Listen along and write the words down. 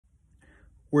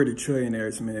We're the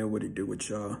Trillionaires, man. What it do with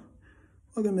y'all?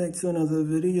 Welcome back to another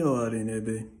video out in there,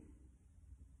 babe.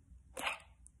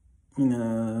 You know what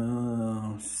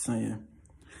I'm saying?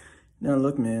 Now,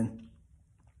 look, man.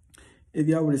 If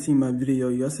y'all would have seen my video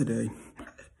yesterday,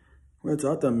 real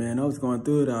talk, man, I was going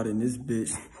through it out in this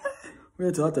bitch.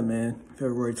 Real talk, man.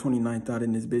 February 29th out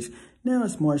in this bitch. Now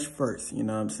it's March 1st, you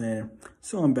know what I'm saying?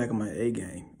 So I'm back on my A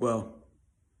game. Well,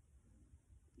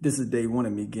 this is day one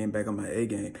of me getting back on my A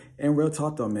game. And real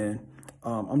talk though, man,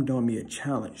 I'm doing me a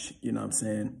challenge, you know what I'm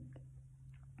saying?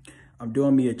 I'm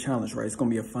doing me a challenge, right? It's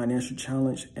going to be a financial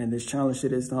challenge. And this challenge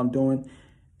that I'm doing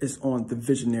is on the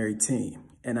Visionary team.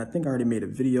 And I think I already made a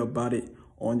video about it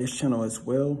on this channel as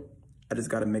well. I just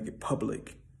got to make it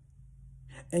public.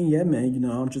 And yeah, man, you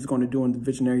know, I'm just going to do on the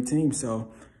Visionary team.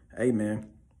 So, hey, man,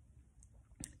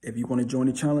 if you want to join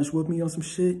the challenge with me on some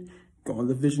shit, go on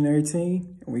the Visionary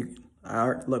team. And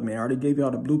look, man, I already gave y'all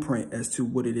the blueprint as to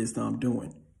what it is that I'm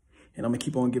doing. And I'm going to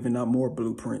keep on giving out more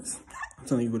blueprints. I'm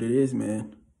telling you what it is,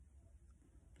 man.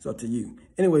 It's up to you.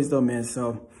 Anyways, though, man,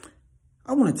 so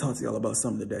I want to talk to y'all about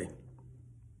something today.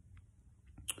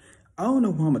 I don't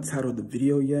know what I'm going to title the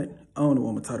video yet. I don't know what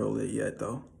I'm going to title it yet,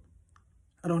 though.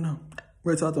 I don't know.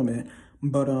 Real talk, though, man.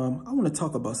 But I want to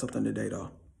talk about something today,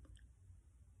 though.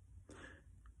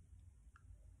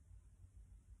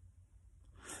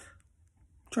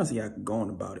 I'm trying to see how I can go on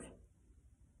about it.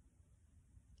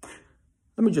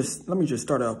 Let me just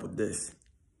start out with this.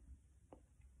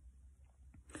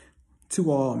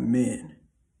 To all men,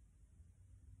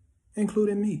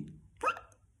 including me.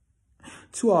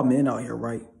 To all men out here,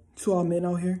 right? To all men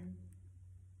out here.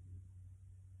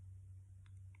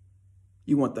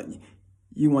 You want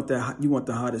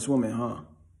the hottest woman, huh?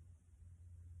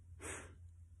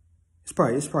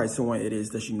 It's probably someone it is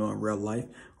that you know in real life,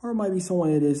 or it might be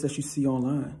someone it is that you see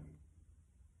online.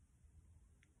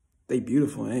 They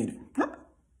beautiful, ain't it?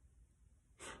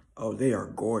 Oh, they are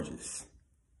gorgeous.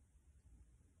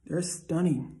 They're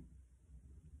stunning.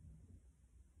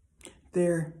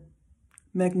 They're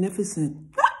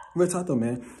magnificent. Real talk though,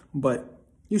 man. But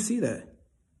you see that.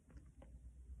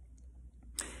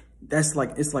 That's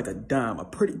like, it's like a dime,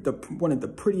 one of the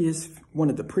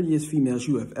prettiest females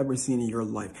you have ever seen in your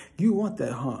life. You want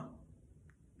that, huh?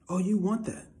 Oh, you want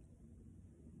that.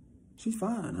 She's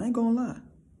fine, I ain't gonna lie.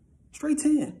 Straight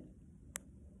 10.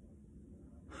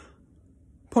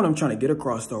 Point I'm trying to get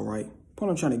across though, right?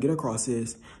 Point I'm trying to get across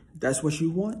is, that's what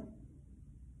you want?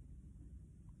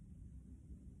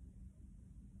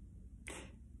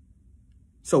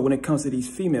 So when it comes to these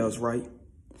females, right?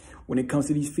 When it comes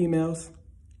to these females,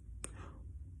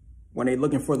 when they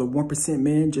looking for the 1%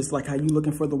 man, just like how you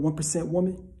looking for the 1%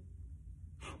 woman,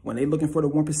 when they looking for the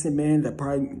 1% man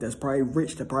that's probably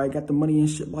rich, that probably got the money and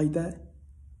shit like that,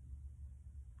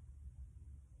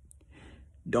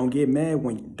 don't get mad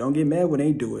when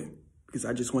they do it, because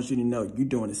I just want you to know you're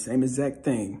doing the same exact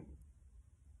thing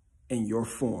in your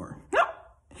form.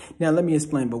 Now let me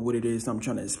explain about what it is I'm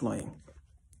trying to explain.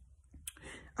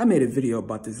 I made a video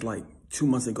about this like 2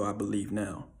 months ago, I believe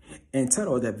now, and the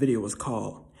title of that video was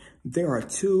called, "There are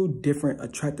two different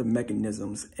attractive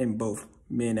mechanisms in both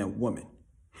men and women."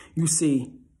 You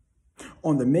see,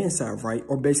 on the men's side, right,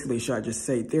 or basically should I just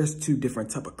say there's two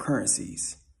different type of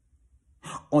currencies.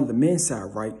 On the men's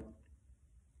side, right,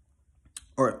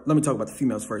 or let me talk about the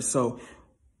females first. So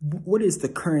what is the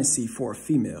currency for a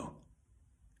female?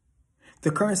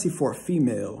 The currency for a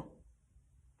female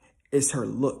is her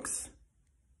looks.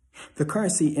 The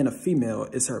currency in a female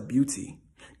is her beauty.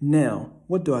 Now,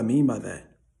 what do I mean by that?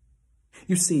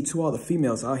 You see, to all the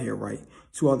females out here, right?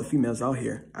 To all the females out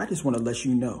here, I just want to let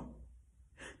you know,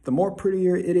 the more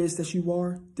prettier it is that you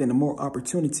are, then the more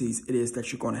opportunities it is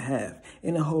that you're going to have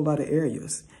in a whole lot of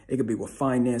areas. It could be with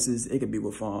finances. It could be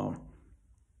with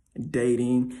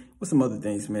dating, with some other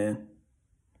things, man.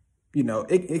 You know,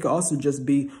 it could also just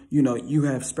be, you know, you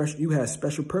have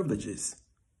special privileges.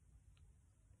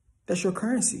 That's your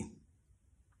currency.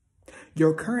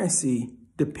 Your currency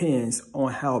depends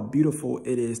on how beautiful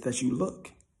it is that you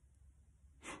look.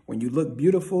 When you look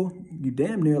beautiful, you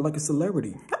damn near like a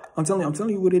celebrity. I'm telling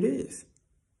you what it is.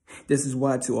 This is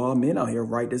why to all men out here,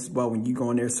 right? This is why when you go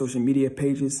on their social media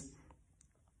pages,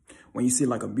 when you see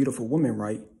like a beautiful woman,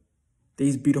 right?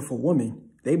 These beautiful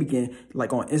women, they begin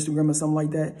like on Instagram or something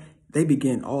like that. They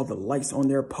begin all the likes on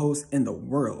their posts in the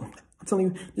world. I'm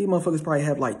telling you, these motherfuckers probably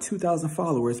have like 2,000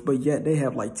 followers, but yet they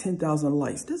have like 10,000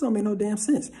 likes. This don't make no damn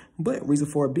sense. But reason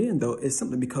for it being though is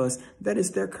simply because that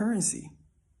is their currency.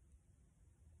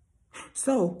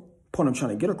 So, point I'm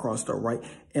trying to get across though, right?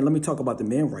 And let me talk about the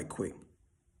men right quick.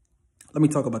 Let me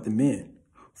talk about the men.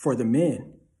 For the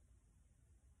men,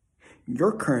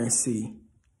 your currency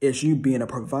is you being a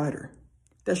provider.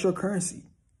 That's your currency.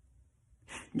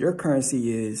 Your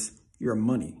currency is your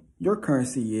money. Your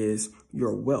currency is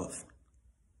your wealth.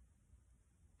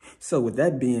 So with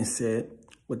that being said,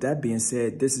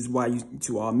 this is why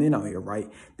to all men out here, right?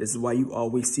 This is why you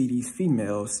always see these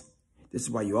females.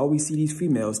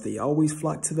 They always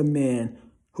flock to the man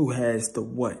who has the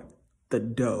what? The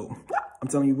dough. I'm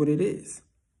telling you what it is.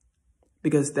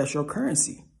 Because that's your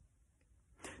currency.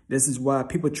 This is why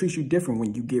people treat you different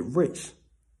when you get rich.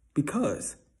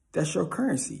 Because that's your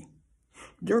currency.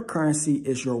 Your currency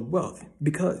is your wealth.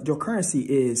 Because your currency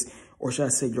is, or should I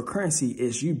say, your currency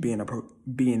is you being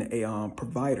a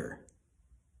provider.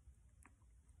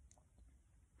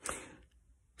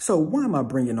 So why am I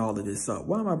bringing all of this up?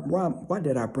 Why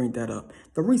did I bring that up?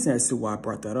 The reason as to why I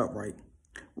brought that up, right?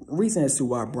 Reason as to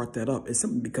why I brought that up is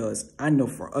simply because I know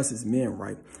for us as men,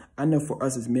 right? I know for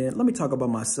us as men, let me talk about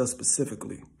myself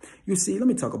specifically. You see, let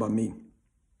me talk about me.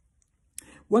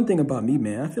 One thing about me,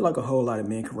 man, I feel like a whole lot of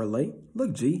men can relate.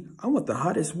 Look, G, I want the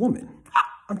hottest woman.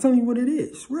 I'm telling you what it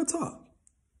is. Real talk.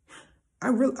 I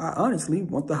honestly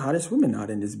want the hottest woman out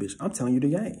in this bitch. I'm telling you the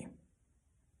game.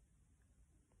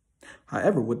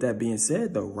 However, with that being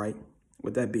said, though, right?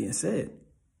 With that being said,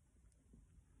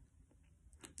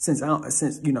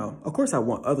 since you know, of course I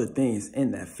want other things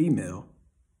in that female,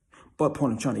 but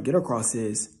point I'm trying to get across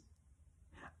is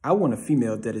I want a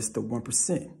female that is the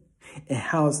 1%. And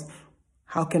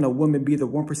how can a woman be the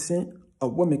 1%? A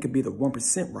woman could be the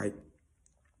 1%, right?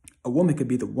 A woman could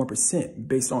be the 1%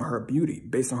 based on her beauty,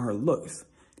 based on her looks.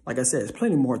 Like I said, there's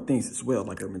plenty more things as well,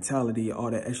 like her mentality, all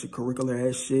that extracurricular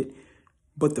ass shit.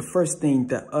 But the first thing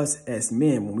that us as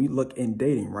men, when we look in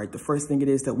dating, right, the first thing it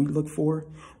is that we look for,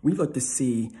 we look to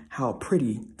see how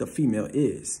pretty the female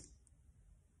is.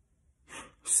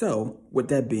 So with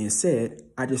that being said,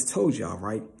 I just told y'all,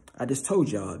 right? I just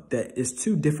told y'all that it's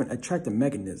two different attractive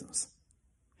mechanisms.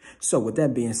 So with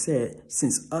that being said,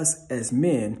 since us as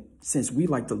men, since we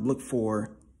like to look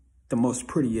for the most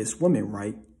prettiest women,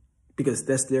 right? Because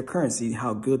that's their currency,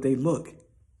 how good they look.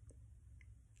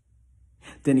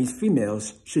 Then these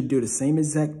females should do the same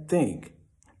exact thing.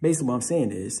 Basically what I'm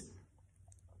saying is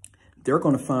they're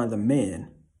going to find the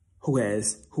man who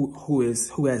has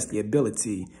the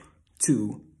ability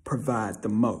to provide the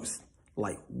most,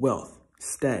 like wealth,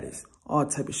 status, all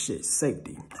type of shit,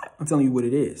 safety. I'm telling you what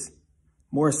it is.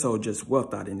 More so just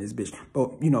wealth out in this bitch.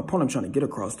 But, you know, point I'm trying to get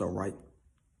across though, right?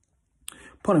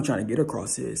 Point I'm trying to get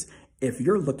across is if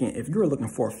you're looking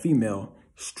for a female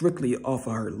strictly off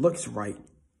of her looks, right?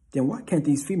 Then why can't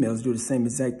these females do the same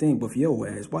exact thing with your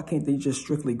ass? Why can't they just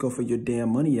strictly go for your damn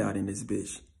money out in this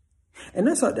bitch? And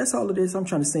that's all it is I'm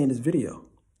trying to say in this video.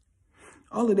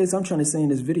 All it is I'm trying to say in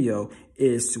this video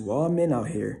is to all men out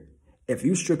here, if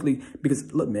you strictly,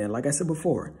 because look, man, like I said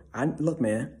before, look,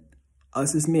 man,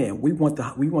 us as men, we want the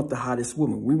hottest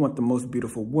woman. We want the most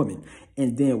beautiful woman.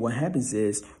 And then what happens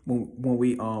is when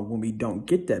we don't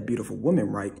get that beautiful woman,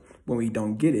 right? When we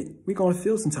don't get it, we're going to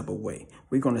feel some type of way.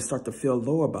 We're going to start to feel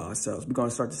low about ourselves. We're going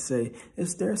to start to say,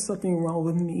 is there something wrong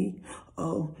with me?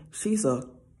 Oh, she's a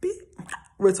bit.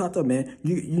 Real talk though, man.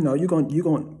 You know, you're going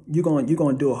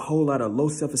to do a whole lot of low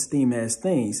self-esteem ass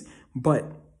things. But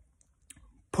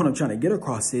what I'm trying to get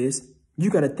across is you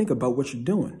got to think about what you're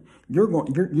doing.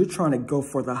 You're trying to go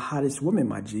for the hottest woman,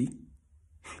 my G.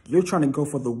 You're trying to go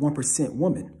for the 1%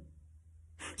 woman.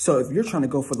 So if you're trying to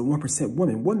go for the 1%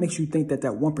 woman, what makes you think that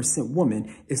that 1%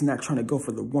 woman is not trying to go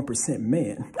for the 1%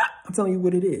 man? I'm telling you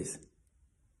what it is.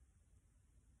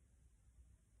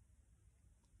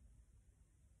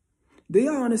 Do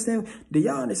y'all understand? Do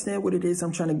y'all understand what it is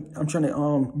I'm trying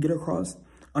to get across?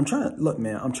 Look,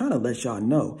 man, I'm trying to let y'all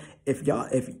know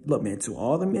look, man, to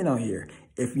all the men out here,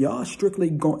 if y'all strictly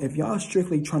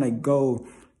trying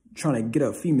to get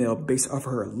a female based off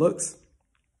of her looks,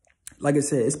 like I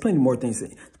said, it's plenty more things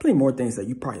that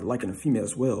you probably like in a female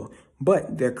as well,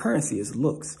 but their currency is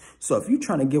looks. So if you're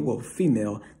trying to get with a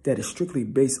female that is strictly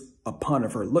based upon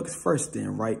of her looks first,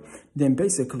 then right, then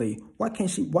basically, why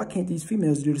can't these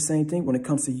females do the same thing when it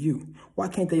comes to you? Why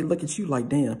can't they look at you like,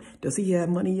 damn, does he have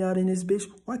money out in this bitch?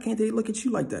 Why can't they look at you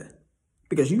like that?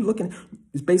 Because you looking,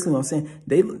 it's basically what I'm saying.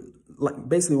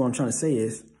 Basically what I'm trying to say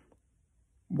is,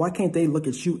 why can't they look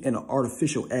at you in an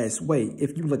artificial ass way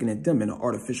if you're looking at them in an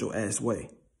artificial ass way?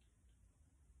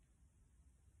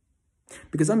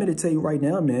 Because I'm here to tell you right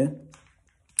now, man.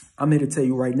 I'm here to tell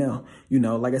you right now, you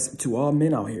know, like I said, to all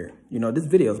men out here, you know, this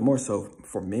video is more so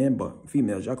for men, but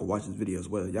females, y'all can watch this video as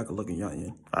well. Y'all can look in y'all,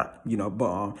 you know,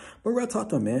 but real talk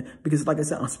though, man, because like I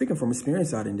said, I'm speaking from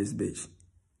experience out in this bitch.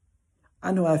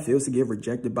 I know how it feels to get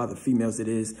rejected by the females it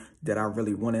is that I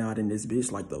really want out in this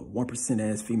bitch, like the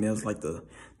 1% ass females, like the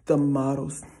the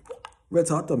models. Real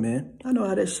talk though, man. I know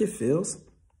how that shit feels.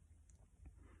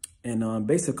 And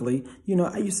basically, you know,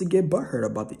 I used to get butthurt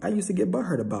about them.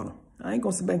 I ain't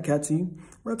gonna sit back and catch you.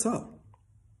 Real talk.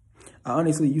 I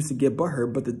honestly used to get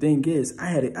butthurt, but the thing is, I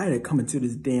had to come into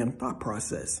this damn thought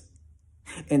process.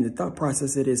 And the thought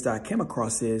process it is that I came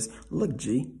across is, look,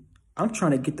 G, I'm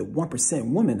trying to get the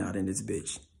 1% woman out in this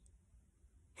bitch.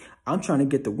 I'm trying to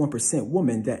get the 1%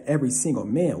 woman that every single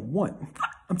man want.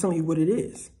 I'm telling you what it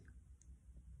is.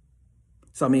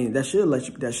 So, I mean, that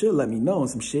should let me know on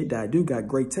some shit that I do got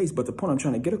great taste. But the point I'm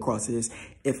trying to get across is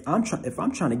if I'm trying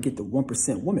to get the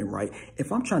 1% woman right,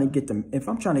 if I'm trying to get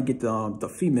the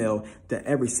female that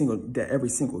every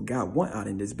single guy want out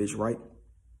in this bitch, right?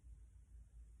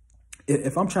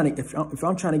 If I'm trying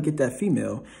to get that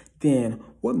female, then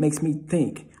what makes me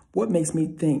think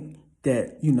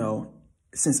that, you know,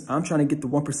 since I'm trying to get the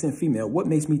 1% female, what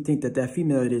makes me think that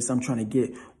female it is I'm trying to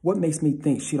get, what makes me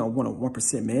think she don't want a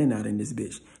 1% man out in this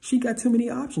bitch? She got too many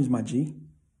options, my G.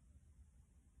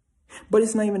 But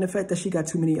it's not even the fact that she got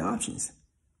too many options.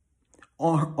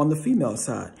 On the female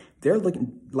side, they're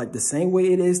looking like the same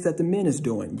way it is that the men is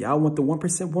doing. Y'all want the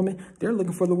 1% woman? They're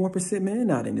looking for the 1% man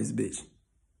out in this bitch.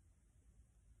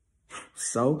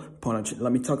 So,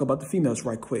 let me talk about the females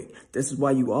right quick. This is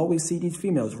why you always see these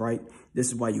females, right? This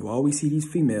is why you always see these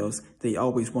females. They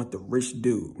always want the rich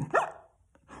dude.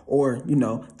 Or, you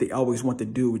know, they always want the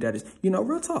dude that is, you know,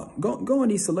 real talk. Go on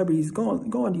these celebrities, go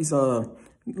on these,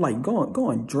 like, go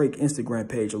on Drake Instagram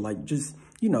page or like just,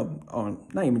 you know, on,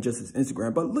 not even just his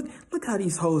Instagram, but look how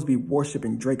these hoes be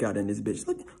worshiping Drake out in this bitch.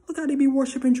 Look how they be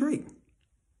worshiping Drake.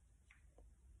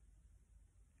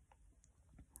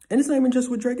 And it's not even just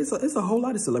with Drake. It's a whole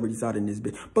lot of celebrities out in this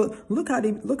bitch. But look how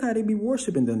they be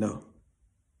worshiping them though.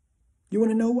 You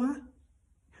want to know why?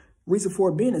 Reason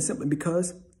for it being is simply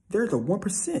because they're the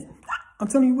 1%. I'm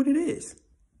telling you what it is.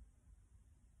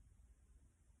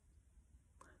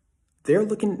 They're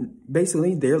looking,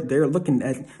 basically, they're looking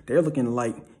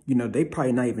like, you know, they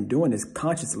probably not even doing this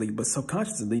consciously, but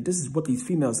subconsciously, this is what these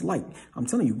females like. I'm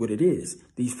telling you what it is.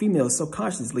 These females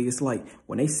subconsciously, it's like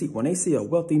when they see a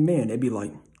wealthy man, they be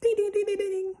like, ding, ding, ding, ding,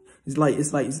 ding. It's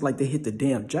like they hit the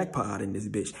damn jackpot out in this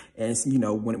bitch. And it's, you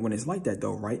know, when it's like that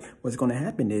though, right? What's going to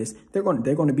happen is they're going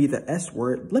to be the S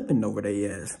word limping over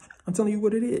their ass. I'm telling you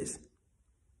what it is.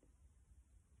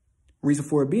 Reason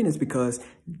for it being is because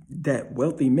that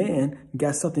wealthy man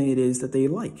got something it is that they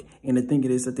like. And the thing it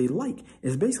is that they like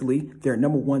is basically their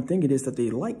number one thing it is that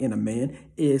they like in a man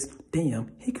is,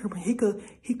 damn, he could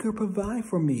provide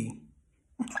for me.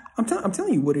 I'm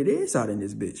telling you what it is out in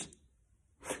this bitch.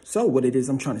 So what it is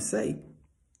I'm trying to say,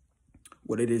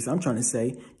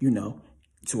 you know,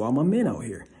 to all my men out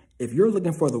here, if you're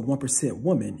looking for the 1%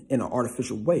 woman in an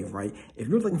artificial way, right? If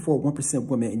you're looking for a 1%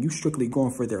 woman and you strictly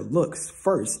going for their looks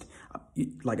first,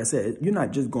 like I said, you're not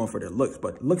just going for their looks,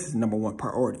 but looks is number one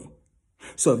priority.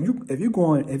 So if you're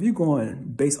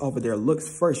going based off of their looks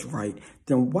first, right?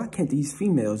 Then why can't these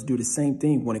females do the same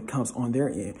thing when it comes on their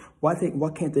end? Why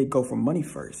can't they go for money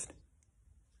first?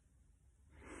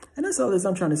 And that's all this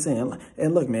I'm trying to say.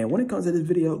 And look, man, when it comes to this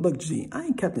video, look, G, I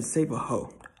ain't Captain Save a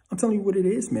Hoe. I'm telling you what it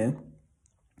is, man.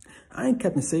 I ain't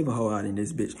Captain Save a Hoe out in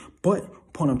this bitch.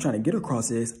 But point I'm trying to get across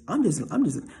is I'm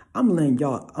letting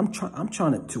y'all, I'm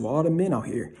trying to all the men out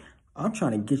here, I'm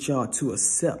trying to get y'all to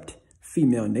accept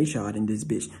female nature out in this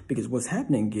bitch. Because what's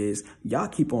happening is y'all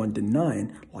keep on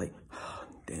denying, like, oh,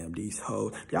 damn, these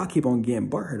hoes. Y'all keep on getting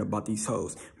butthurt about these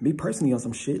hoes. Me personally on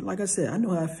some shit, like I said, I know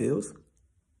how it feels.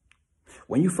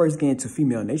 When you first get into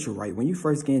female nature, right? When you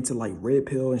first get into like red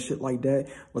pill and shit like that,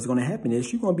 what's going to happen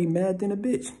is you're going to be mad than a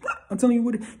bitch. I'm telling you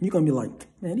what, you're going to be like,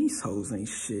 man, these hoes ain't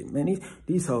shit, man.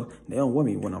 These hoes, they don't want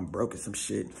me when I'm broke or some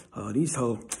shit. These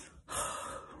hoes,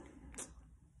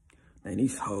 man,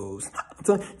 these hoes.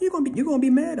 So you're going to be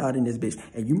mad out in this bitch.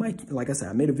 And you might, like I said,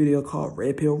 I made a video called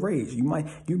Red Pill Rage. You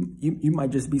might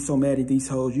just be so mad at these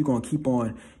hoes, you're going to keep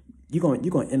on, you're going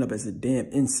to end up as a damn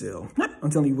incel. I'm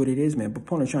telling you what it is, man. But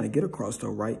point I'm trying to get across though,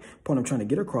 right? Point I'm trying to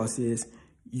get across is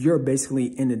you're basically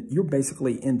in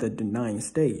the denying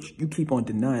stage. You keep on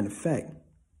denying the fact.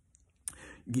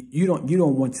 You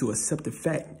don't want to accept the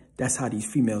fact that's how these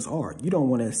females are. You don't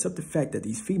want to accept the fact that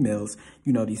these females,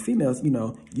 you know,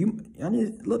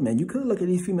 look, man, you could look at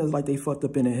these females like they fucked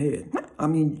up in the head. I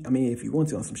mean, if you want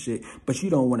to on some shit, but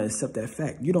you don't want to accept that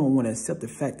fact. You don't want to accept the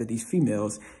fact that these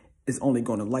females is only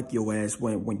going to like your ass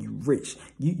when you rich.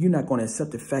 You're not going to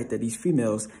accept the fact that these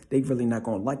females, they really not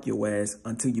going to like your ass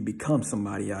until you become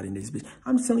somebody out in this bitch.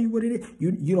 I'm just telling you what it is.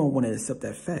 You don't want to accept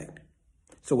that fact.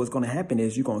 So what's going to happen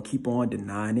is you're going to keep on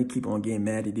denying it, keep on getting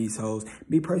mad at these hoes.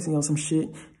 Me personally on some shit.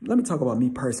 Let me talk about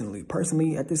me personally.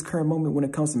 Personally, at this current moment, when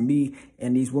it comes to me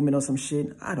and these women on some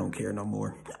shit, I don't care no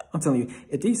more. I'm telling you,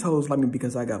 if these hoes like me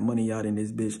because I got money out in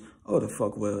this bitch, oh, the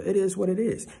fuck, well, it is what it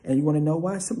is. And you want to know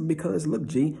why? Simply because, look,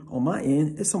 G, on my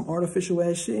end, it's some artificial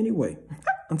ass shit anyway.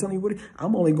 I'm telling you what,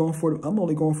 I'm only going for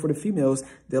the females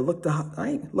that look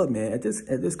look, man, at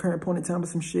this current point in time of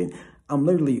some shit, I'm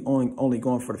literally only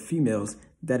going for the females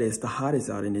that is the hottest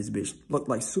out in this bitch. Look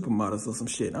like supermodels or some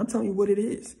shit. I'm telling you what it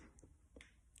is.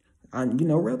 You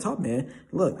know, real talk, man.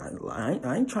 Look,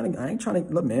 I ain't trying to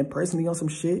look, man, personally on some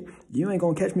shit. You ain't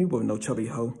gonna catch me with no chubby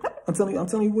hoe. I'm telling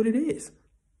you what it is.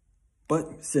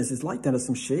 But since it's like that or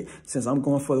some shit, since I'm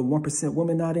going for the 1%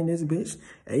 women out in this bitch,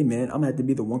 hey man, I'm gonna have to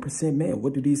be the 1% man.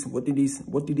 What do these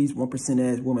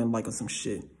 1% ass women like or some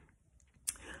shit?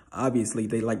 Obviously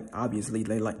they like the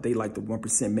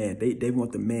 1% man. They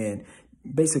want the man.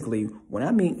 Basically,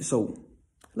 so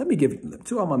let me give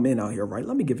to all my men out here, right?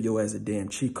 Let me give your ass a damn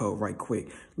cheat code right quick.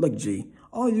 Look, G,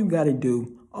 all you gotta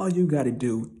do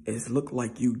is look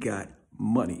like you got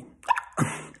money.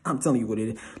 I'm telling you what it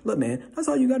is. Look, man, that's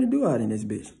all you gotta do out in this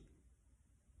bitch.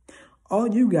 All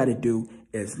you gotta do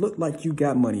is look like you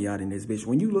got money out in this bitch.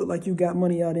 When you look like you got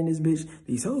money out in this bitch,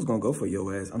 these hoes gonna go for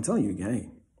your ass. I'm telling you,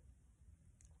 gang.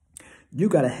 You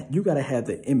gotta have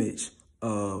the image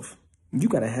of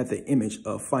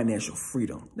financial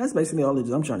freedom. That's basically all it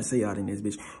is I'm trying to say out in this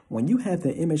bitch. When you have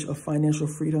the image of financial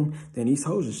freedom, then these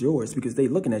hoes is yours because they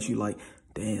looking at you like,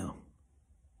 damn,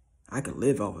 I could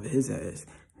live off of his ass.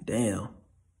 Damn,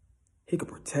 he could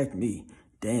protect me.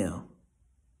 Damn,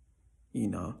 you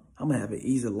know, I'm gonna have an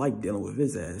easy life dealing with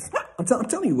his ass. I'm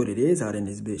telling you what it is out in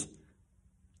this bitch.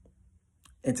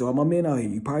 And to all my men out here,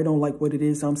 you probably don't like what it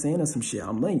is I'm saying or some shit.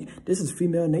 I'm like, this is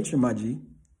female nature, my G.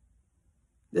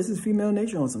 This is female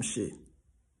nature on some shit.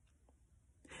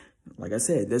 Like I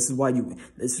said, this is why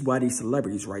these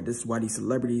celebrities, right? This is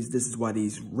why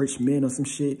these rich men or some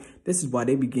shit, this is why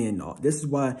they begin off. This is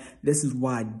why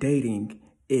dating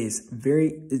is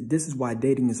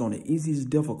on the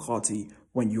easiest difficulty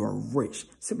when you're rich.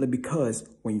 Simply because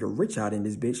when you're rich out in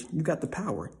this bitch, you got the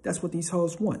power. That's what these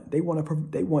hoes want. They want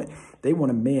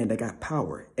a man that got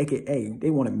power, aka they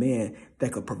want a man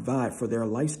that could provide for their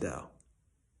lifestyle.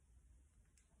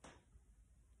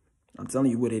 I'm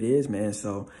telling you what it is, man.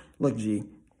 So, look, G,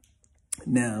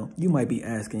 now you might be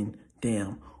asking,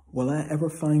 damn, will I ever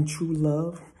find true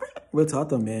love? Real talk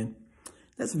though, man.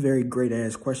 That's a very great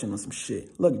ass question on some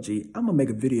shit. Look, G, I'm gonna make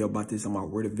a video about this on my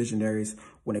Word of Visionaries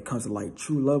when it comes to like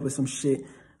true love or some shit.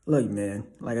 Look, man,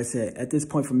 like I said, at this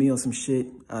point for me on some shit,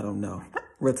 I don't know.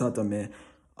 Real talk though, man.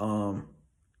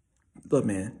 Look,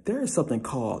 man, there is something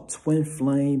called twin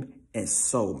flame and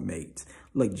soulmates.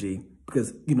 Look, G,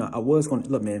 because, you know,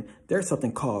 look, man, there's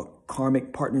something called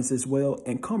karmic partners as well.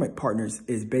 And karmic partners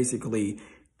is basically,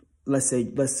 let's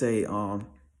say,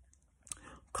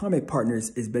 karmic partners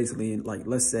is basically like,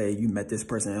 let's say you met this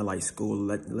person in like school.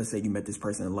 Let's say you met this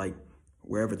person in like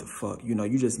wherever the fuck, you know,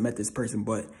 you just met this person,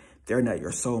 but they're not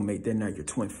your soulmate. They're not your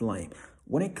twin flame.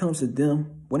 When it comes to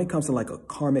them, when it comes to like a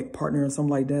karmic partner or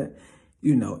something like that,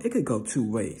 you know, it could go two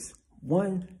ways.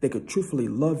 One, they could truthfully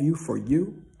love you for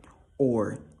you,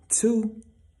 or two,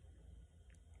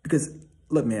 because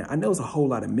look, man, I know there's a whole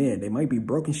lot of men. They might be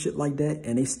broken shit like that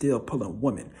and they still pulling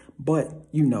women. But,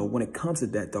 you know, when it comes to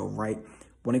that though, right?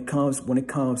 When it comes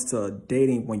to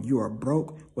dating when you are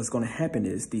broke, what's going to happen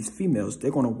is these females, they're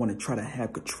going to want to try to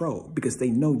have control because they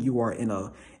know you are in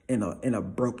a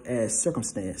broke ass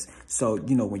circumstance. So,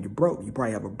 you know, when you're broke, you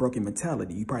probably have a broken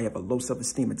mentality. You probably have a low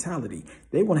self-esteem mentality.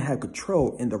 They want to have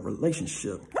control in the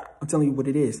relationship. I'm telling you what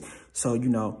it is. So, you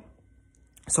know,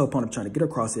 so point I'm trying to get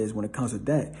across is when it comes to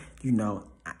that, you know,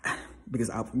 I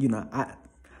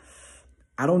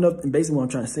don't know. Basically what I'm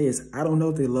trying to say is, I don't know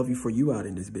if they love you for you out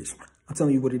in this bitch. I'm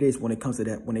telling you what it is when it comes to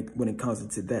that, when it comes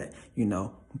to that, you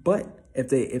know, but if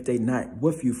they not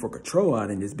with you for control out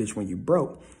in this bitch, when you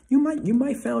broke, you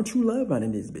might found true love out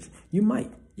in this bitch. You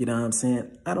might, you know what I'm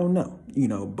saying? I don't know, you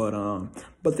know, but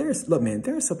look, man,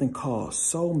 there's something called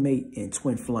soulmate and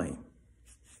twin flame.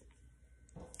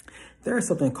 There's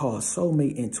something called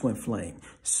soulmate and twin flame.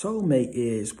 Soulmate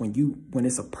is when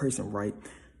it's a person, right?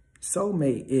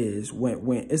 Soulmate is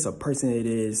when it's a person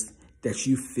that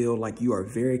you feel like you are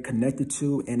very connected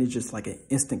to, and it's just like an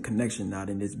instant connection out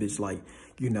in this bitch. Like,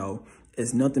 you know,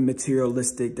 it's nothing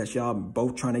materialistic that y'all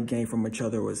both trying to gain from each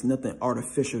other, or it's nothing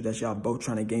artificial that y'all both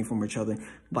trying to gain from each other.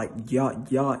 Like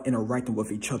y'all interacting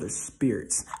with each other's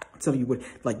spirits. I'm telling you what,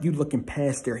 like you looking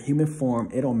past their human form.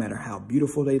 It don't matter how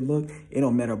beautiful they look. It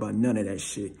don't matter about none of that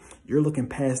shit. You're looking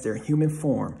past their human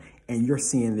form and you're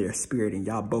seeing their spirit and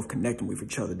y'all both connecting with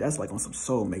each other. That's like on some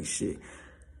soulmate shit.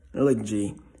 Now look,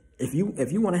 G, if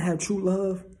you want to have true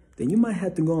love, then you might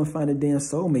have to go and find a damn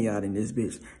soulmate out in this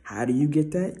bitch. How do you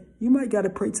get that? You might got to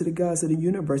pray to the gods of the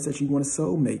universe that you want a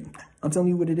soulmate. I'm telling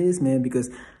you what it is, man, because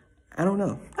I don't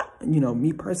know. You know,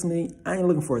 me personally, I ain't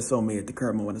looking for a soulmate at the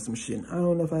current moment or some shit. I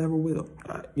don't know if I ever will.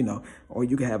 You know, or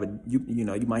you could have you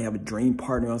know, you might have a dream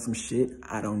partner on some shit.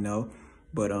 I don't know.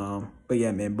 But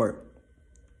yeah, man,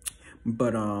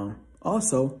 but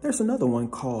also there's another one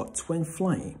called Twin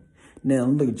Flame. Now,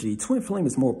 look, G, Twin Flame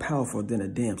is more powerful than a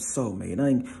damn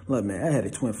soulmate. Look, man, I had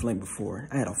a Twin Flame before.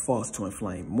 I had a false Twin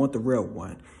Flame. I want the real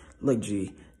one. Look,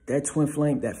 G, that Twin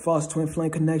Flame, that false Twin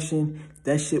Flame connection,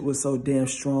 that shit was so damn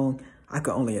strong. I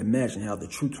could only imagine how the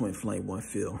true Twin Flame one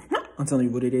feel. I'm telling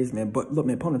you what it is, man. But look,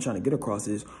 man, what I'm trying to get across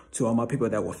is to all my people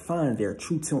that will find their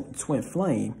true Twin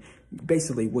Flame.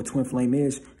 Basically, what Twin Flame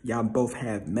is, y'all both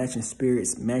have matching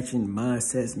spirits, matching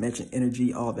mindsets, matching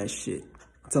energy, all that shit.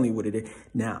 Telling you what it is.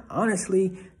 Now,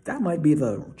 honestly, that might be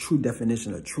the true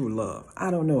definition of true love.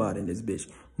 I don't know out in this bitch.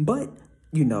 But,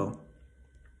 you know,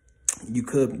 you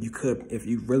could, if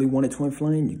you really wanted Twin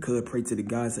Flame, you could pray to the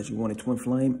gods that you wanted Twin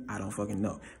Flame. I don't fucking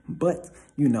know. But,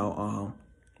 you know,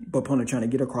 but what I'm trying to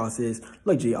get across is,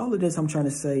 look, G, all of this I'm trying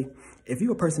to say, if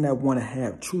you're a person that want to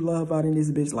have true love out in this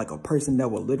bitch, like a person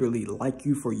that will literally like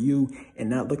you for you and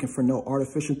not looking for no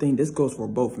artificial thing, this goes for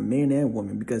both men and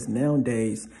women, because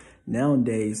nowadays,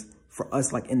 for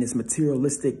us, like in this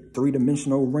materialistic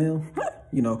three-dimensional realm,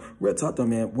 you know, real talk though,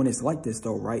 man, when it's like this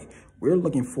though, right, we're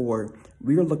looking for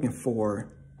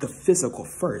the physical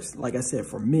first. Like I said,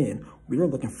 for men, we're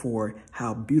looking for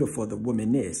how beautiful the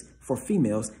woman is. For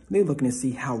females, they're looking to see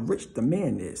how rich the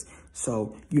man is.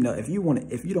 So, you know, if you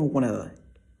don't want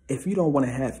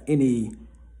to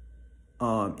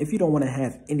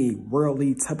have any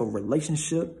worldly type of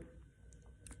relationship,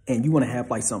 and you want to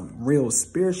have like some real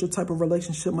spiritual type of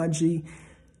relationship, my G,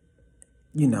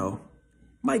 you know,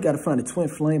 might got to find a Twin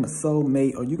Flame, a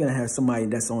soulmate, or you're going to have somebody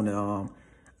that's on the, I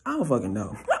don't fucking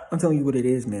know. I'm telling you what it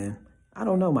is, man. I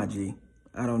don't know, my G.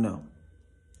 I don't know.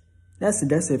 That's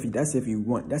if you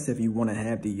want to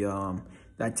have the,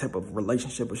 that type of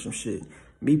relationship or some shit.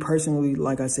 Me personally,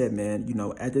 like I said, man, you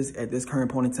know, at this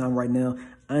current point in time right now,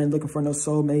 I ain't looking for no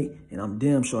soulmate, and I'm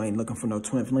damn sure I ain't looking for no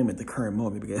Twin Flame at the current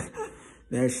moment, because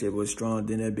that shit was strong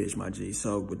than that bitch, my G.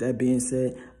 So with that being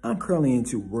said, I'm currently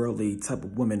into worldly type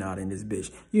of women out in this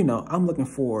bitch. You know, I'm looking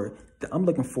for the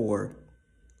type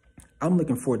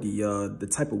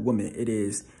of woman it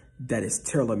is that is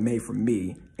tailor-made for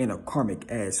me in a karmic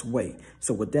ass way.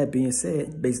 So with that being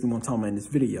said, basically what I'm talking about in this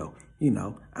video, you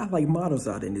know, I like models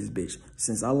out in this bitch.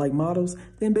 Since I like models,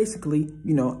 then basically,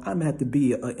 you know, I'm gonna have to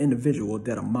be an individual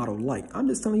that a model like. I'm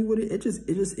just telling you what it just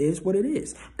is what it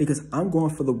is. Because I'm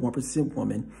going for the 1%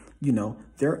 woman, you know,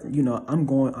 I'm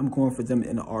going for them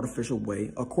in an artificial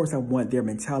way. Of course, I want their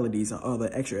mentalities and other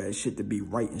extra ass shit to be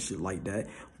right and shit like that.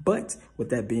 But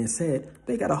with that being said,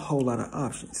 they got a whole lot of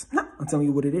options. I'm telling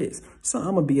you what it is. So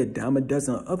I'm gonna be a dime a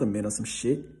dozen other men or some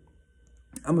shit.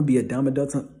 I'm gonna be a dime a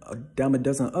dozen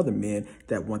other men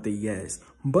that want the yes.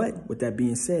 But with that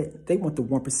being said, they want the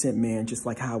 1% man just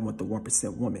like how I want the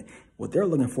 1% woman. What they're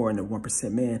looking for in the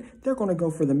 1% man, they're gonna go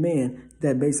for the man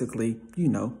that basically, you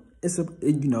know, it's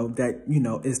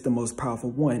the most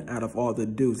powerful one out of all the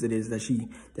dudes it is that she's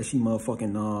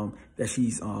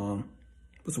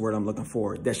what's the word I'm looking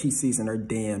for? That she sees in her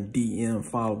damn DM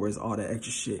followers, all that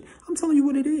extra shit. I'm telling you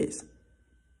what it is.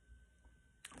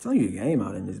 I'm telling you the game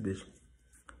out in this bitch.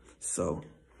 So,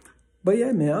 but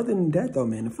yeah, man, other than that though,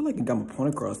 man, I feel like I got my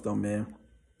point across though, man.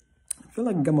 I feel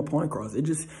like I got my point across. It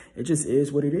just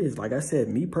is what it is. Like I said,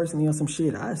 me personally on some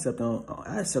shit, I accept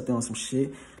on some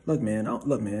shit. Look, man,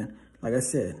 like I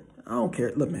said, I don't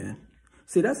care. Look, man,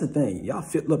 see, that's the thing. Y'all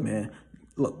feel, look, man,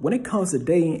 look, when it comes to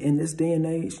dating in this day and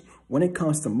age, when it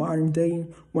comes to modern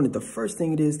dating, one of the first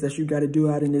thing it is that you got to do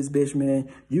out in this bitch, man,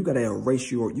 you got to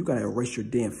erase your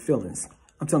damn feelings.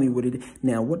 I'm telling you what it is.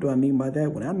 Now, what do I mean by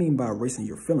that? When I mean by erasing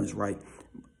your feelings, right?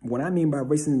 When I mean by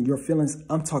erasing your feelings,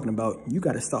 I'm talking about you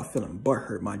got to stop feeling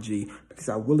butthurt, my G. Because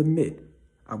I will admit,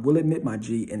 my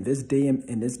G, in this day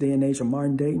and age of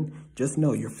modern dating, just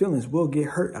know your feelings will get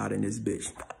hurt out in this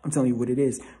bitch. I'm telling you what it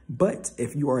is. But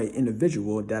if you are an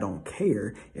individual that don't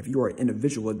care, if you are an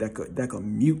individual that could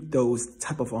mute those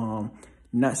type of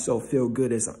not so feel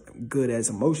good as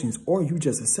emotions, or you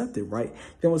just accept it, right?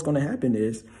 Then what's gonna happen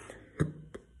is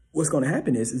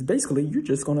basically you're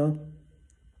just gonna,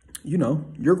 you know,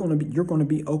 you're gonna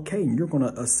be okay, and you're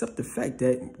gonna accept the fact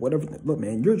that whatever. Look,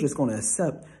 man, you're just gonna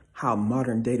accept how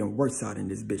modern dating works out in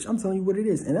this bitch. I'm telling you what it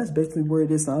is. And that's basically where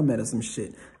it is. I'm at some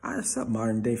shit. I accept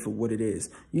modern day for what it is.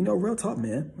 You know, real talk,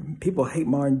 man. People hate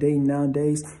modern dating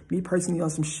nowadays. Me personally on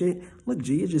some shit. Look,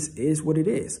 G, it just is what it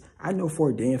is. I know for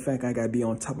a damn fact I gotta be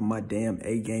on top of my damn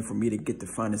A game for me to get the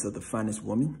finest of the finest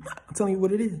woman. I'm telling you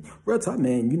what it is. Real talk,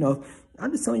 man. You know,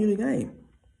 I'm just telling you the game.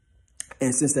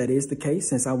 And since that is the case,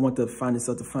 since I want the finest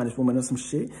of the finest woman or some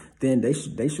shit, then they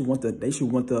should want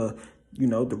the you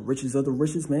know, the richest of the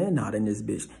richest, man, not in this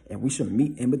bitch. And we should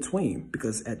meet in between,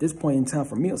 because at this point in time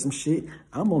for me on some shit,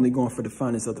 I'm only going for the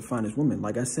finest of the finest women.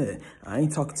 Like I said, I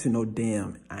ain't talking to no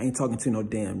damn 9. I ain't talking to no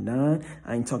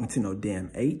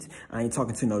damn 8. I ain't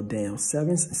talking to no damn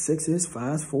 7s, 6s,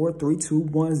 5s, 4, 3, 2,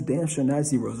 1s, damn sure not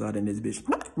zeros out in this bitch.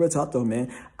 Real talk though,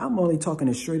 man. I'm only talking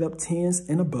to straight up 10s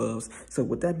and above. So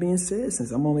with that being said,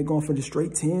 since I'm only going for the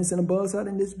straight 10s and above out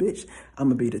in this bitch, I'm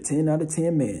gonna be the 10 out of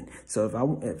 10 man. So if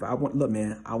I want, look,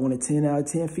 man, I want a 10 out of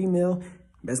 10 female,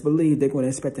 best believe they're going to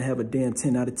expect to have a damn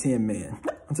 10 out of 10 man.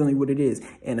 I'm telling you what it is,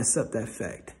 and accept that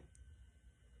fact.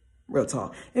 Real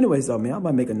talk. Anyways, though, man, I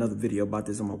might make another video about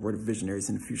this on my Word of Visionaries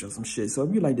in the future or some shit. So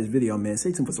if you like this video, man,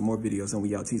 stay tuned for some more videos, and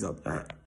we out. Tease up. All right.